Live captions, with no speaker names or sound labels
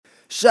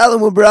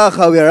Shalom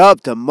u'bracha, we are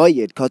up to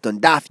Moyed Koton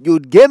Daf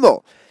Yud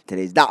Gimel.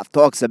 Today's daf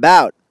talks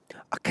about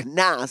a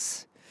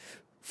knas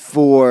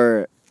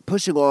for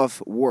pushing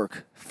off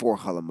work for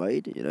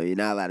Chalamoid. You know, you're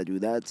not allowed to do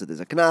that, so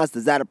there's a knas.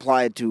 Does that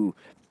apply to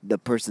the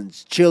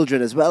person's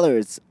children as well, or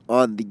it's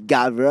on the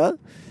gavra?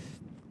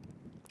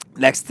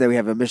 Next, we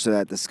have a Mishnah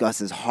that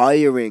discusses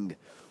hiring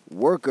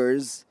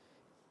workers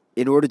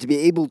in order to be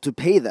able to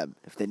pay them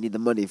if they need the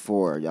money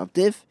for Yom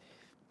Tif.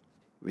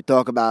 We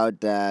talk about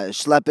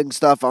schlepping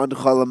stuff on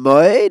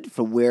Chalamoid,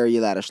 from where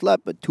you're allowed to schlep,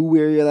 but to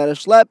where you're allowed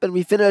to schlep, and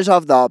we finish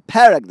off the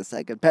parak, the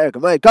second parak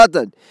of Moed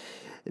Koton,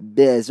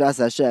 Be'ezras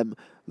Hashem,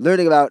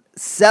 learning about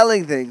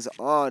selling things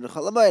on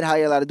Chalamoid, how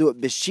you're allowed to do it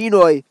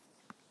b'shinoi.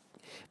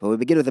 But we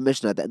begin with a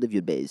Mishnah at the end of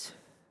Yud Beis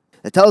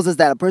that tells us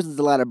that a person is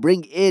allowed to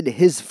bring in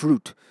his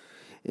fruit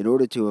in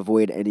order to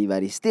avoid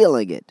anybody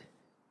stealing it.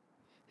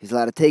 He's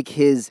allowed to take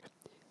his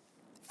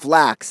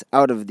flax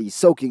out of the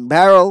soaking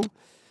barrel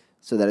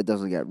so that it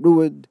doesn't get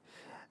ruined,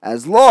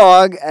 as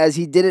long as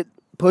he didn't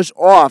push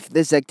off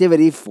this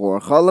activity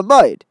for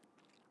Chalamoid.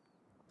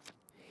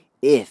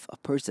 If a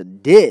person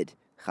did,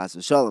 chas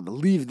v'shalom,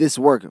 leave this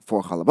work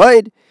for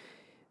Chalamoid,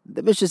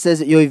 the Mishnah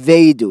says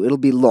yoiveidu, it'll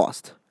be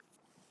lost.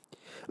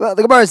 Well,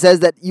 the Gemara says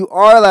that you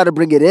are allowed to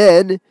bring it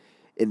in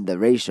the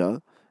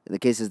Reisha, in the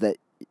cases that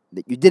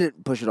you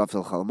didn't push it off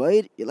till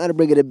Chalamoid, you're allowed to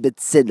bring it in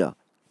B'tzina.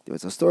 There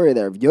was a story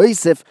there of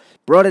Yosef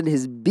brought in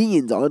his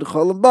beans on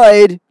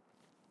Chalamoid,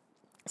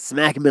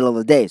 smack in the middle of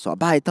the day. So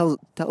Abai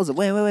tells him,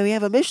 wait, we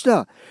have a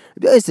Mishnah.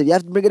 Yosef, you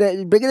have to bring it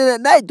in at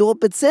night, do it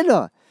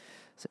B'tzina.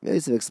 So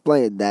Yosef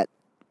explained that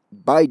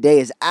by day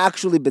is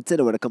actually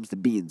B'tzina when it comes to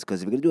beans,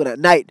 because if you're going to do it at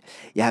night,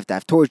 you have to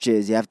have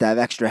torches, you have to have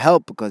extra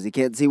help, because you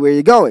can't see where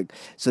you're going.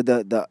 So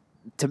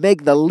to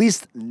make the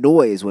least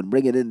noise when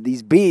bringing in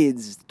these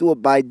beans, do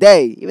it by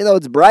day, even though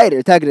it's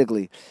brighter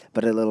technically,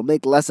 but it'll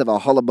make less of a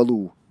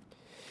hullabaloo.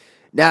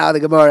 Now the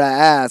Gemara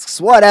asks,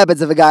 what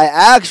happens if a guy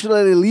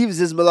actually leaves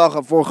his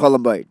melacha for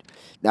Chalamoid?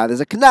 Now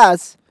there's a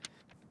knas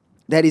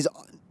that it's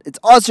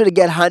also to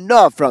get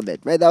hana from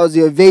it, right? That was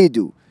the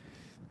Avedu.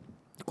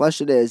 The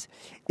question is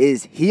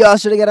he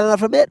also to get hana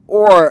from it,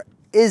 or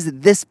is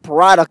this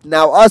product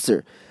now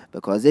usher?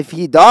 Because if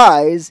he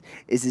dies,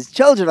 is his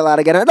children allowed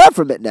to get hana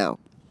from it now?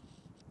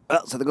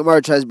 Well, so the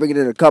Gemara tries bringing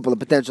in a couple of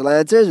potential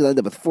answers. We'll end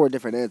up with 4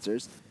 different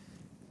answers.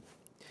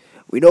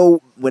 We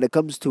know when it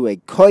comes to a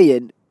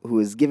kohen who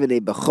is given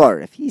a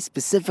bechor, if he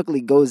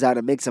specifically goes out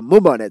and makes a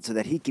mum on it so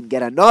that he can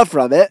get hana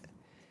from it,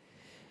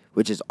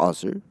 which is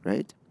asur,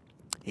 right?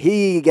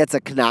 He gets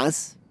a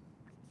knas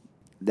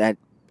that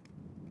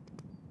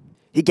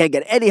he can't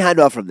get any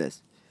hana from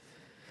this.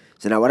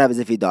 So now what happens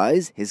if he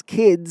dies? His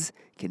kids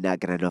cannot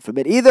get hana from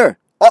it either.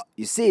 Oh,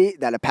 you see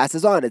that it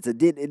passes on. It's a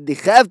din in the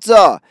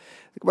chevtza.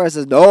 The Gemara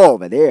says, no,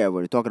 over there,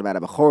 we're talking about a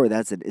bechor,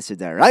 that's an isur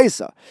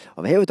deraisa.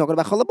 Over here, we're talking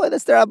about Chalamoid,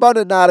 that's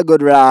derabbanan, not a good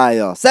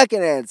raya.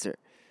 Second answer.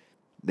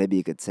 Maybe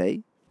you could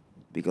say,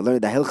 we could learn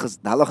the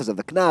halachas of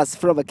the knas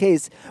from a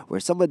case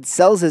where someone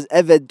sells his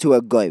eved to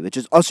a goy, which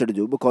is usher to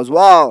do, because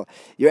while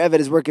your eved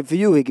is working for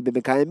you, he can be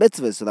mekayim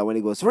mitzvahs, so that when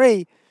he goes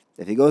free,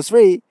 if he goes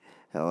free,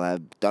 he'll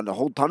have done a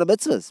whole ton of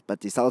mitzvahs.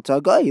 But you sell it to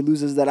a goy, he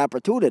loses that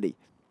opportunity.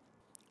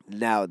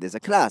 Now there's a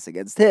knas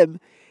against him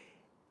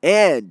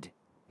and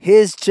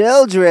his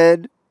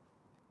children,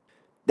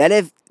 that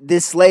if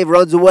this slave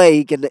runs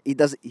away, he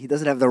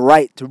doesn't have the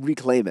right to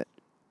reclaim it,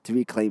 to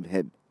reclaim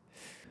him.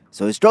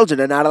 So his children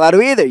are not allowed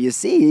to either. You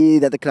see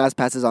that the knas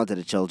passes on to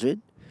the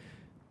children.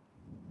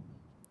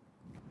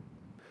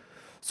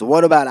 So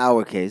what about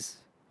our case,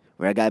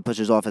 where a guy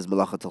pushes off his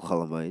melacha till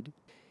Chalamoid?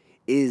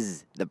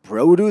 Is the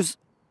produce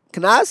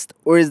knast,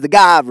 or is the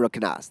gavra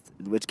knast?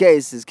 In which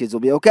case, his kids will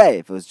be okay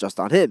if it was just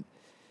on him.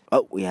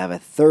 Oh, we have a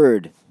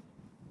third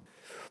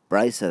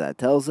brisa that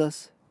tells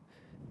us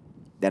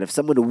that if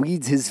someone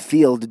weeds his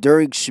field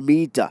during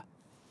Shemitah,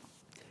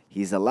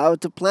 he's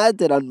allowed to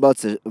plant it on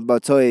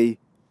Matzoi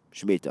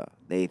Shemitah,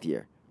 the 8th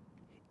year.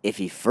 If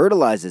he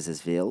fertilizes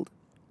his field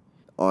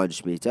on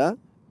Shemitah,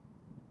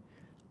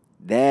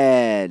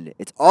 then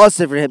it's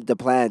also for him to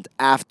plant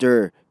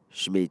after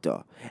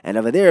Shemitah. And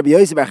over there, Rabbi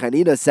Yosef Bar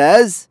Chanina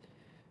says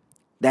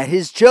that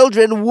his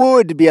children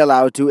would be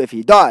allowed to if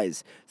he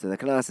dies. So the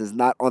knas is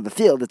not on the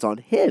field, it's on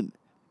him.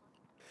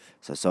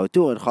 So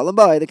too in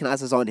Chalamoid, the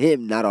knas is on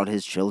him, not on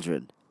his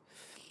children.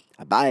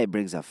 Abai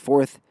brings a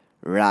 4th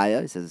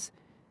raya. He says,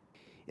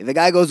 if the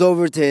guy goes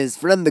over to his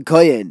friend the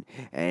kohen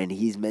and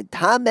he's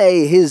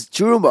metame his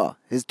truma,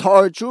 his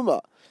tar truma,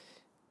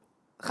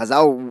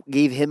 Chazal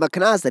gave him a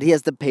knas that he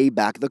has to pay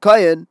back the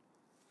kohen,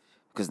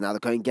 because now the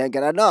kohen can't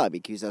get hana. He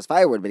keeps us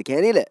firewood, but he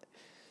can't eat it.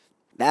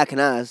 That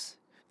knas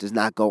does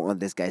not go on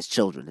this guy's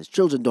children. His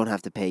children don't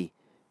have to pay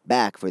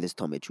back for this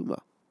tomei truma,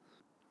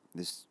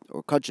 this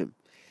or kachim.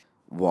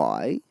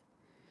 Why?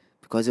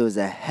 Because it was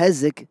a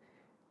hezek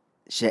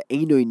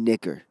she'enoi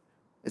nicker.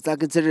 It's not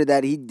considered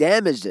that he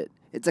damaged it.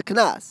 It's a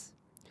knas.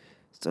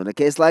 So in a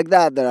case like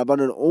that, the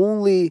Rabbanan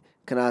only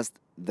knas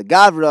the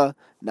gavra,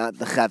 not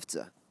the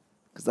chefza,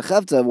 because the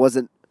chefza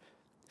wasn't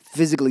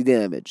physically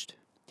damaged.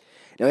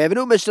 Now we have a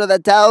new Mishnah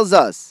that tells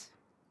us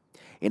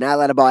You're not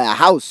allowed to buy a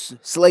house,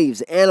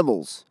 slaves,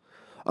 animals,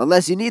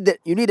 unless you need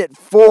it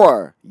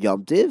for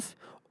Yom Tiv,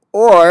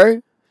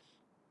 or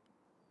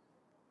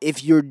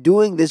if you're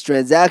doing this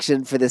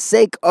transaction for the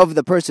sake of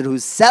the person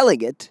who's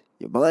selling it,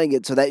 you're buying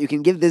it so that you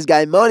can give this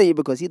guy money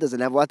because he doesn't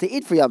have what to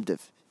eat for Yom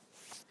Tiv.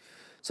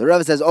 So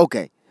Rava says,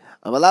 okay,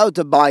 I'm allowed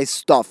to buy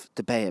stuff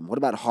to pay him. What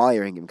about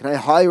hiring him? Can I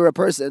hire a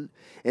person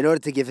in order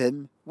to give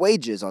him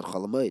wages on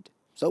Chol Hamoed?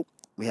 So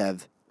we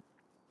have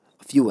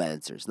a few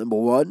answers. Number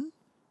one,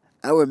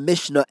 our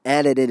Mishnah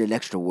added in an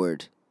extra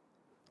word.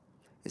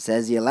 It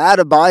says you're allowed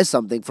to buy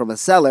something from a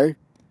seller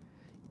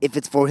if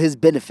it's for his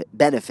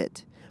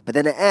benefit. But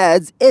then it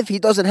adds, if he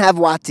doesn't have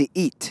what to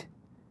eat.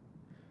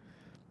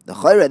 The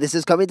Chayra, this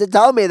is coming to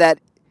tell me that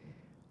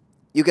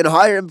you can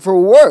hire him for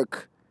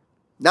work,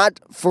 not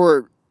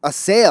for a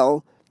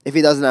sale, if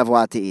he doesn't have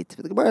what to eat.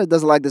 But the Gemara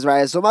doesn't like this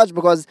raya so much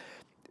because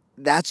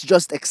that's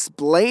just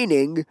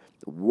explaining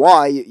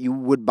why you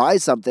would buy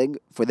something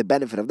for the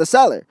benefit of the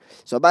seller.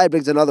 So Abai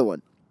brings another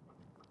one.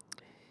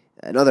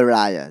 Another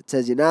raya. It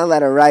says you're not allowed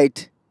to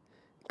write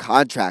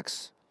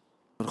contracts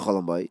on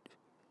Chol Hamoed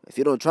if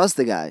you don't trust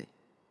the guy.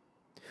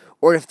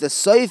 Or if the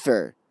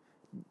Sofer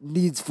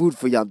needs food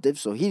for Yom Tiv,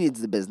 so he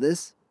needs the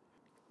business,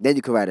 then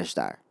you can write a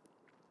shtar.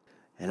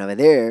 And over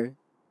there,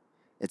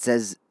 it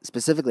says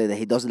specifically that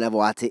he doesn't have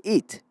what to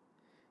eat.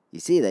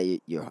 You see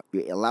that you're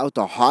allowed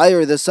to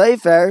hire the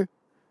Sofer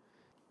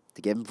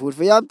to give him food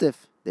for Yom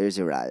Tiv. There's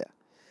your raya.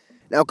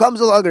 Now comes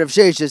along Rav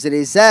Sheshis and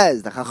he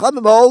says, the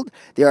Chachamim hold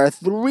there are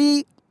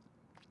 3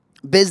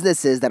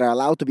 businesses that are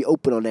allowed to be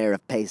open on Erev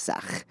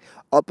Pesach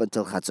up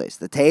until Chatzos.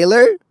 The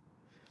tailor,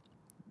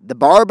 the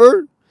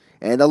barber,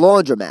 and the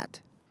laundromat.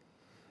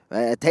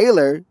 A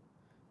tailor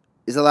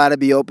is allowed to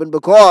be open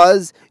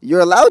because you're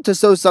allowed to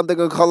sew something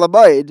on Chol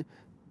Hamoed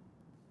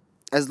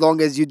as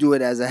long as you do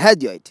it as a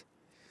hedyot.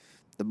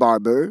 The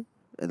barber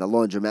and the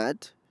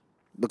laundromat,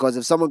 because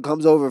if someone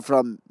comes over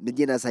from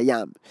Medinas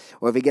Hayam,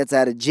 or if he gets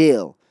out of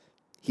jail,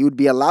 he would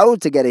be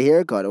allowed to get a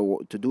haircut or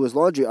to do his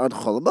laundry on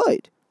Chol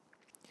Hamoed.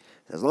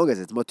 As long as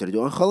it's mutter to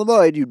do on Chol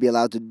Hamoed, you'd be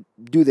allowed to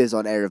do this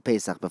on Erev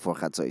Pesach before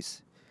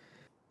Chatzos,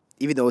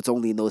 even though it's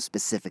only in those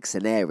specific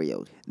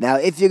scenarios. Now,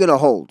 if you're going to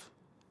hold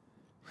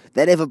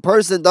that if a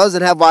person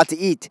doesn't have what to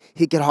eat,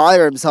 he can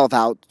hire himself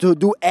out to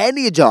do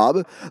any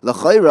job,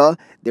 l'chayra,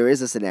 there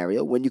is a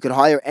scenario when you can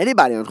hire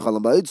anybody on Chol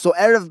Hamoed. So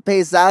Erev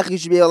Pesach, you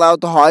should be allowed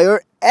to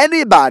hire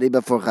anybody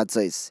before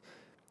Chatzos.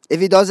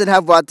 If he doesn't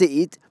have what to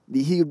eat,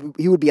 he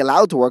would be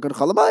allowed to work on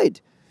Chol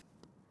Hamoed.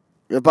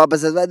 Your Papa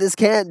says, well, this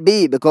can't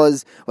be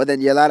because, well,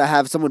 then you're allowed to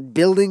have someone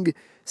building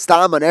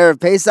Stam on Erev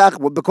Pesach.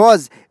 Well,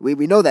 because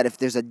we know that if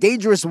there's a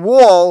dangerous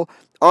wall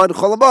on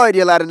Chol Hamoed,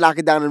 you're allowed to knock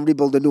it down and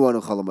rebuild a new one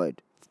on Chol Hamoed.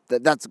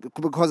 That's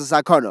because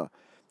of Sakana.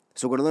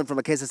 So we're going to learn from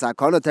a case of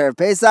Sakana to Erev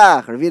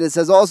Pesach. Ravina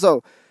says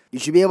also, you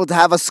should be able to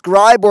have a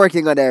scribe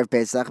working on Erev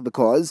Pesach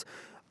because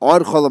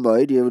on Chol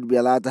Hamoed, you would be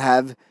allowed to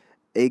have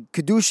a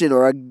kedushin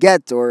or a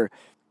get or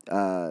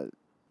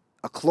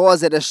a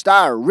clause at a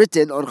shtar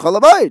written on Chol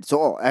Hamoed.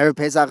 So Erev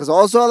Pesach is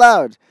also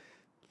allowed.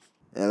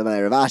 And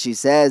Rav Ashi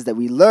says that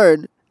we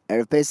learn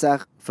Erev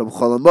Pesach from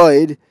Chol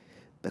Hamoed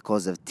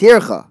because of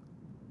Tircha.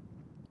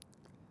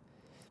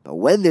 But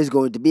when there's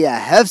going to be a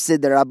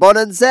hefsid, the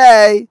Rabbanan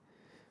say,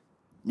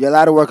 you're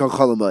allowed to work on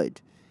Chol Hamoed.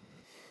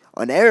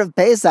 On Erev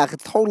Pesach,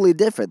 it's totally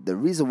different. The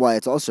reason why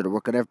it's also to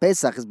work on Erev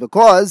Pesach is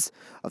because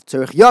of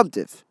Tzurich Yom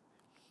Tiv.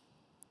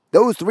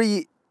 Those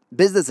 3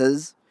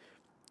 businesses,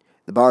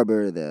 the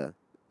barber, the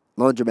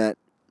laundromat,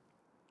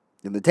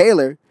 and the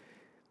tailor,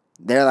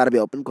 they're allowed to be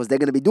open because they're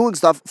going to be doing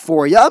stuff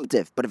for Yom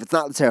Tiv. But if it's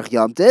not Tzurich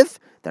Yom Tiv,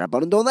 the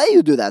Rabbanan don't let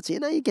you do that. So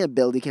you can't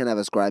build, you can't have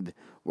a scribe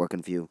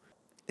working for you.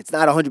 It's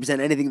not 100%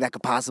 anything that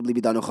could possibly be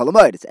done on Chol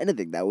Hamoed. It's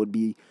anything that would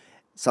be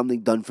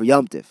something done for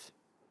Yom Tiv.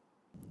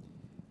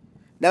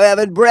 Now we have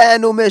a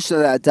brand new Mishnah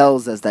that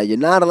tells us that you're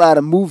not allowed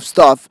to move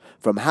stuff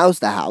from house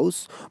to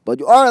house, but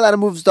you are allowed to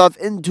move stuff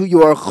into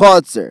your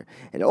chotzer.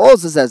 And it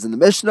also says in the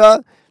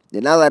Mishnah,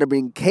 you're not allowed to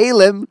bring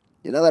kalim,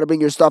 you're not allowed to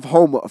bring your stuff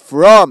home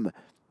from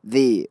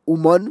the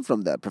uman,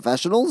 from the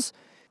professionals.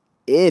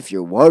 If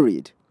you're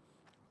worried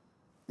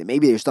that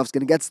maybe your stuff's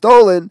going to get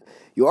stolen,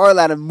 you are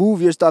allowed to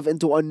move your stuff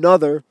into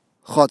another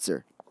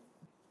chotzer.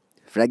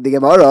 Frag the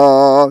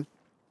Gemara.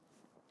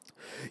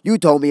 You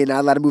told me you're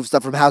not allowed to move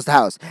stuff from house to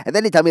house, and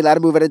then you tell me you're allowed to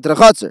move it into the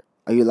chotzer.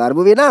 Are you allowed to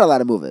move it? You're not allowed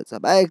to move it. So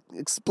I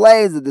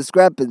explains the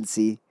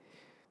discrepancy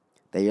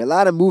that you're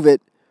allowed to move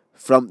it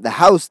from the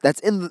house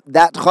that's in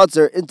that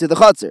chotzer into the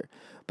chotzer,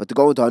 but to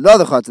go into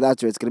another chotzer,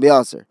 that's where it's going to be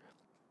aser,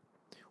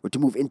 or to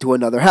move into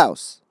another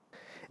house.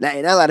 Now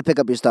you're not allowed to pick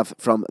up your stuff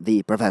from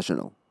the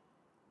professional.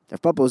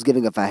 If Papa was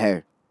giving a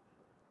faher,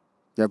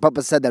 their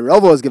Papa said that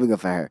Rova was giving a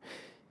faher,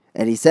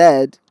 and he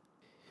said,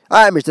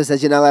 Mishnah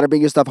says you're not allowed to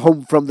bring your stuff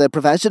home from the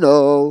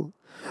professional.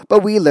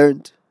 But we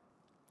learned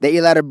that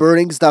you're allowed to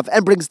bring stuff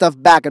and bring stuff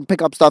back and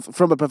pick up stuff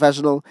from a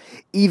professional,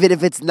 even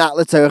if it's not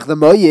l'tzarech the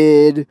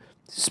moyed,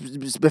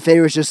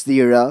 beferish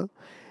stira.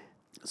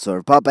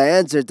 So Papa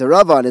answered to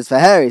Rava on his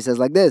faher. He says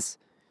like this.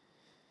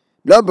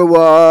 Number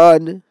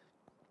 1,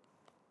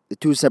 the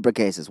 2 separate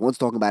cases. One's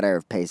talking about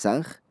Erev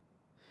Pesach.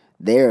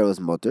 There it was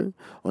mutter.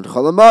 On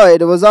Chol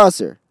Hamoed it was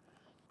aser.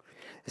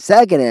 The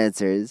second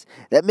answer is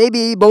that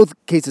maybe both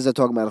cases are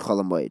talking about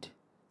Chol Hamoed.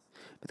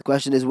 But the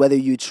question is whether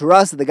you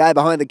trust the guy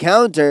behind the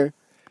counter.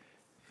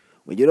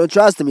 When you don't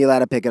trust him, you're allowed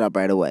to pick it up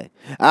right away.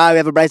 We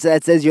have a brisa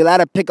that says you're allowed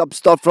to pick up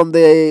stuff from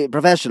the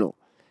professional.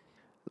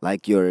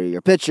 Like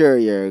your pitcher,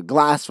 your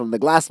glass from the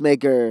glass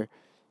maker.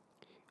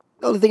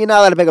 The only thing you're not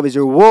allowed to pick up is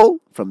your wool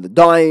from the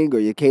dyeing or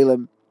your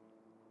kalim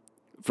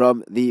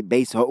from the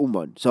base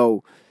ha'uman.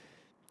 So,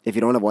 if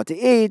you don't have what to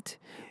eat,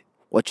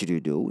 what should you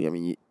do? I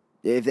mean,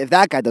 if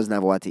that guy doesn't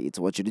have what to eat,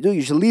 so what should you do?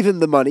 You should leave him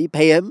the money,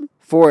 pay him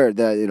for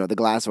the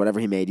glass or whatever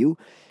he made you,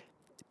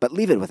 but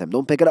leave it with him.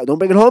 Don't pick it up. Don't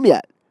bring it home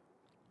yet.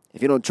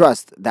 If you don't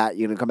trust that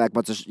you're gonna come back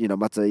matzah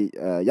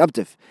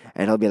yomtiv,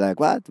 and he'll be like,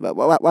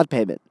 what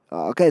payment?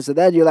 Okay, so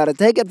then you're allowed to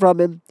take it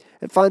from him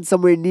and find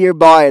somewhere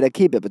nearby to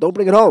keep it, but don't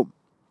bring it home.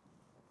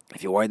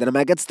 If you're worried that it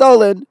might get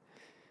stolen,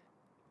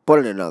 put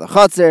it in another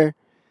chutzner.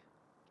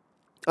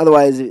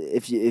 Otherwise,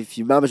 if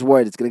you're mamish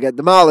worried it's gonna get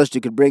demolished,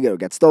 you could bring it or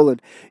get stolen.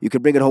 You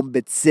could bring it home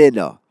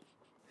bitzina.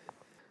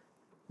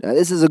 Now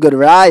this is a good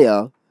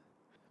raya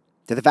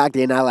to the fact that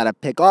you're not allowed to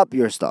pick up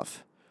your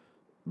stuff,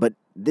 but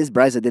this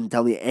brisa didn't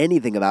tell me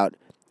anything about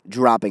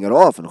dropping it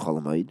off in Chol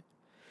Hamoed.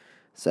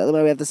 So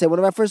we have to say one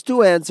of our first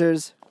two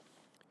answers.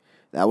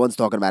 That one's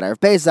talking about Erev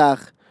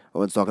Pesach, or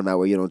one's talking about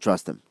where you don't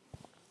trust him.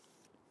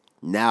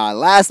 Now, our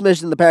last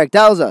mission the parak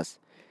tells us,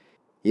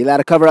 you're allowed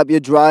to cover up your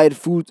dried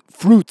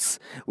fruits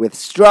with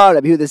straw.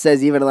 Rabbi Yehuda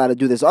says you're even allowed to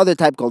do this other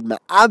type called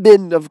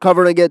ma'abin of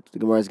covering it. The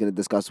Gemara is going to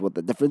discuss what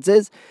the difference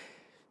is.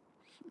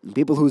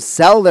 People who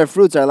sell their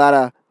fruits are allowed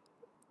to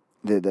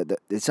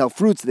they sell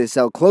fruits, they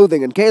sell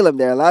clothing and kalim,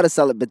 they're allowed to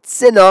sell it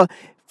betzina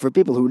for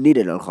people who need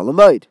it on Chol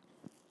Hamoed.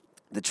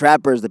 The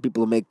trappers, the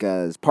people who make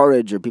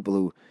porridge, or people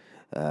who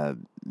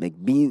make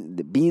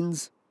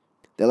beans,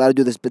 they're allowed to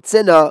do this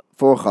betzina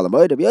for Chol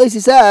Hamoed. Rabbi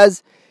Yossi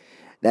says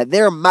that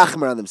they're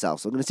machmer on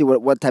themselves. So we're going to see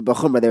what type of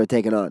chumrah they were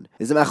taking on.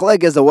 There's a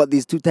machlekes of what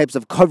these two types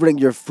of covering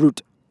your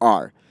fruit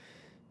are.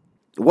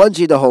 One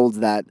shita holds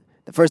that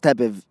the first type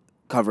of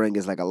covering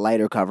is like a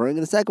lighter covering,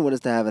 and the second one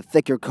is to have a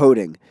thicker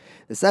coating.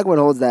 The second one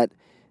holds that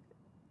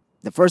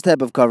the first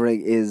type of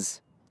covering is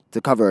to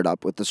cover it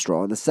up with the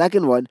straw, and the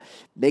second one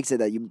makes it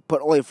that you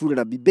put all your fruit in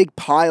a big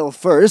pile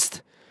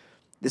first.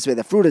 This way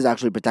the fruit is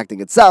actually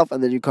protecting itself,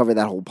 and then you cover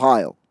that whole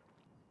pile.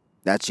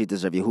 That's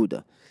Shitas Rav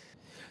Yehuda.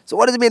 So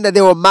what does it mean that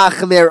they were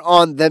machmer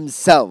on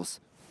themselves?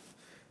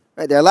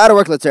 Right, they're allowed to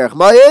work l'tzerech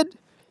mayid,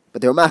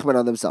 but they were machmer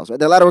on themselves. Right,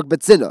 they're allowed to work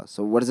betzina.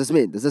 So what does this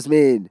mean? Does this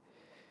mean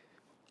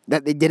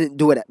that they didn't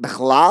do it at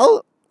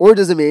Bechlal? Or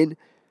does it mean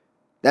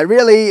that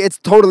really it's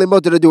totally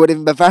mutter to do it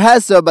even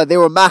Befarhesa, but they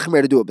were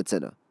machmer to do it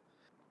betzina?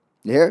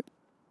 You hear?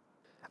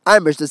 Our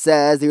Mishnah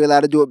says they were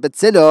allowed to do it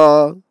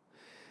betzina.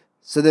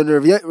 So then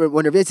when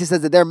Rav Yossi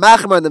says that they're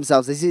machmer on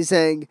themselves, is he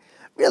saying,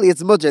 really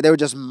it's mutter, they were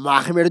just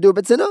machmer to do it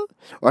betzina?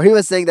 Or he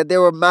was saying that they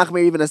were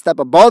machmer even a step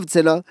above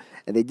tzina,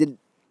 and they didn't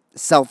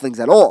sell things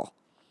at all?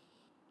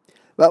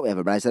 Well, we have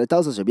a brayso that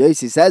tells us Rabbi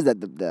Yossi says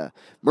that the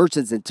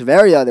merchants in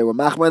Tveria, they were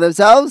machmer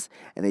themselves,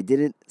 and they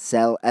didn't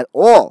sell at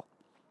all.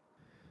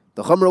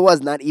 The chumrah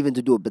was not even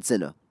to do a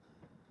betzina.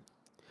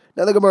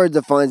 Now the Gemara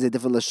defines the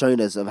different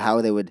lashonas of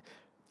how they would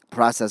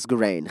process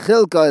grain.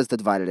 Chilka is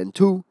divided in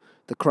two.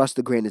 To crush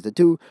the grain into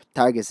two.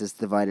 Targis is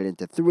divided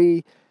into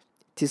three.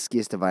 Tiski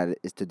is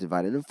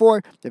divided in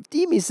four.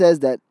 Timi says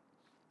that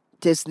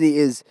Tisni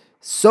is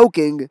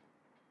soaking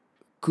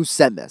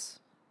kusemes.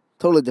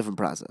 Totally different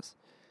process.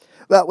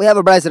 Well, we have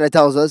a brayso that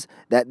tells us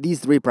that these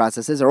three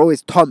processes are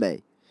always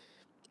tameh.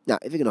 Now,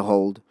 if you're going to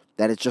hold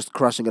that it's just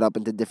crushing it up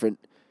into different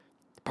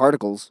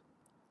particles,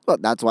 well,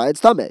 that's why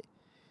it's tameh,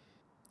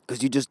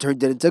 because you just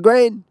turned it into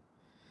grain.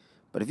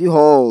 But if you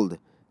hold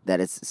that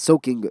it's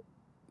soaking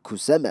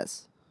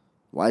kusemes,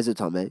 why is it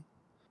tameh?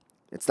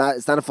 It's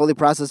not a fully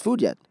processed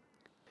food yet.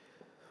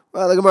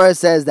 Well, the Gemara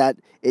says that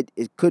it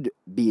could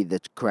be the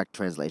correct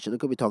translation. It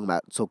could be talking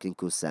about soaking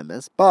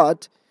kusemes,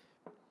 but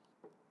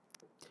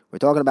we're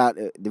talking about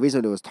the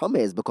reason it was tameh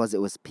is because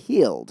it was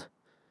peeled.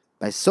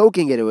 By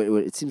soaking it,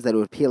 it seems that it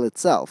would peel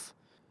itself.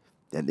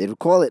 And they would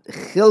call it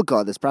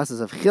chilka, this process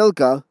of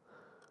chilka,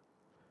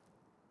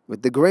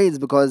 with the grains,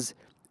 because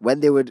when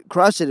they would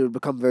crush it, it would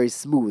become very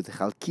smooth.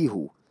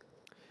 Chalkihu.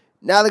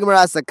 Now the Gemara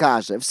asks a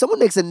kasha. If someone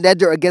makes a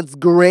neder against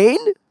grain,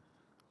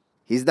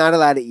 he's not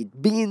allowed to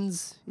eat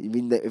beans. You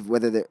mean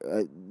whether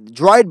the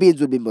dried beans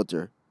would be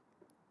mutter.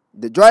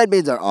 The dried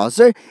beans are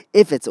aser.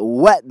 If it's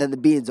wet, then the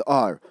beans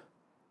are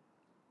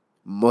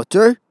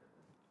mutter.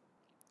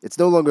 It's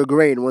no longer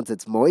grain once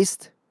it's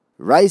moist.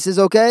 Rice is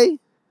okay.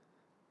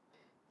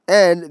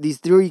 And these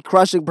three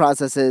crushing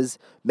processes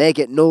make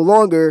it no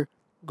longer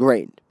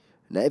grain.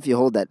 Now, if you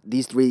hold that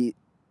these three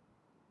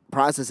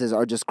processes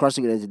are just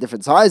crushing it into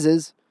different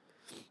sizes,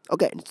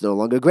 okay, it's no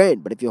longer grain.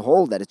 But if you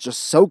hold that it's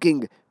just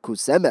soaking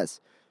kusemes,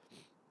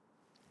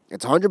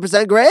 it's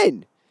 100%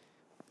 grain.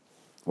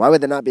 Why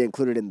would they not be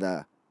included in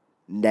the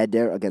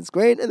neder against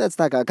grain? And that's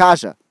taka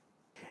kasha.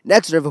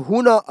 Next, Rav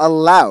Huna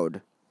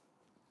allowed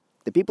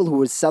the people who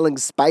were selling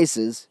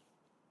spices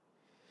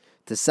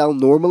to sell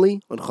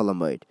normally on Chol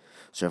Hamoed.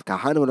 So Rav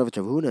Kahana went over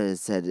to Rav Huna and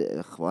said,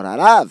 "Chvar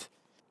Harav,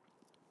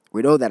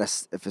 we know that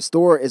if a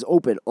store is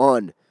open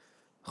on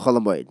Chol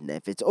Hamoed, and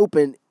if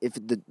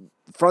the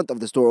front of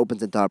the store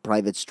opens into a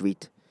private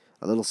street,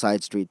 a little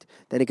side street,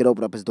 then he can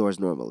open up his doors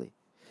normally.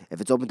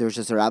 If it's open to Rosh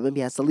Hashanah,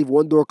 he has to leave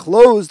one door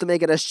closed to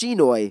make it a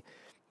shinoi,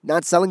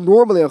 not selling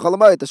normally on Chol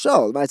Hamoed to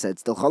show. I said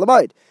it's still Chol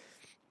Hamoed.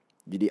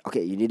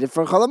 You need it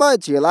for Chol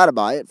Hamoed, so you're allowed to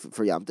buy it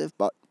for Yom Tif,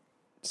 but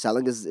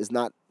selling is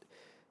not.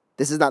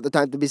 This is not the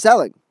time to be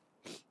selling.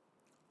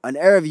 On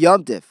Erev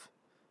Yom Tif,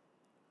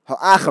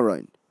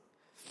 Ha'acharon,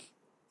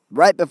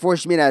 right before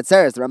Shemini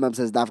Atzeres, the Rambam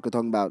says Dafka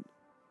talking about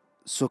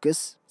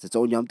Sukkos, it's its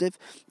own Yom Tif.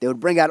 They would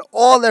bring out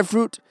all their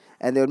fruit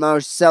and they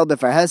would sell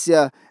B'far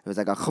Hesia. It was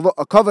like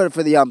a cover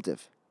for the Yom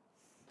Tif.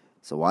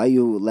 So why are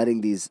you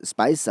letting these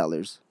spice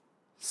sellers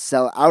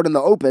sell out in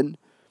the open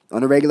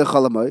on a regular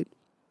Chol Hamoed?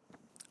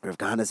 Rav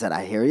Kahana said,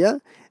 I hear ya.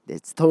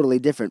 It's totally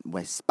different.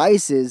 With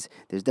spices,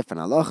 there's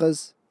different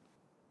halachas.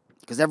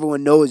 Because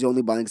everyone knows you're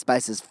only buying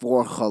spices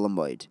for Chol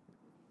Hamoed.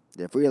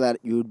 Therefore,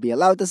 you would be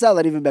allowed to sell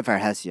it even B'far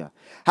Hesia.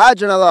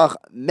 Hadron halach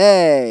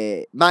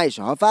me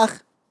ma'isha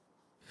hafach,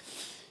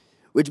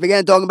 which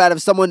began talking about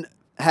if someone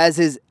has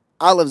his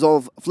olives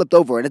all flipped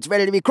over and it's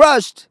ready to be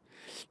crushed,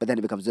 but then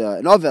it becomes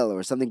an ovel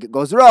or something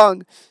goes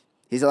wrong,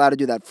 he's allowed to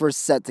do that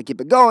first set to keep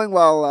it going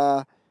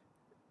while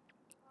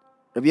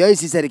Rabbi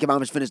Yossi said he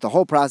can finish the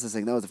whole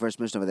processing. That was the first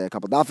mission over there a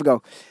couple of days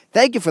ago.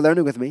 Thank you for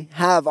learning with me.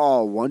 Have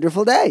a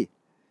wonderful day.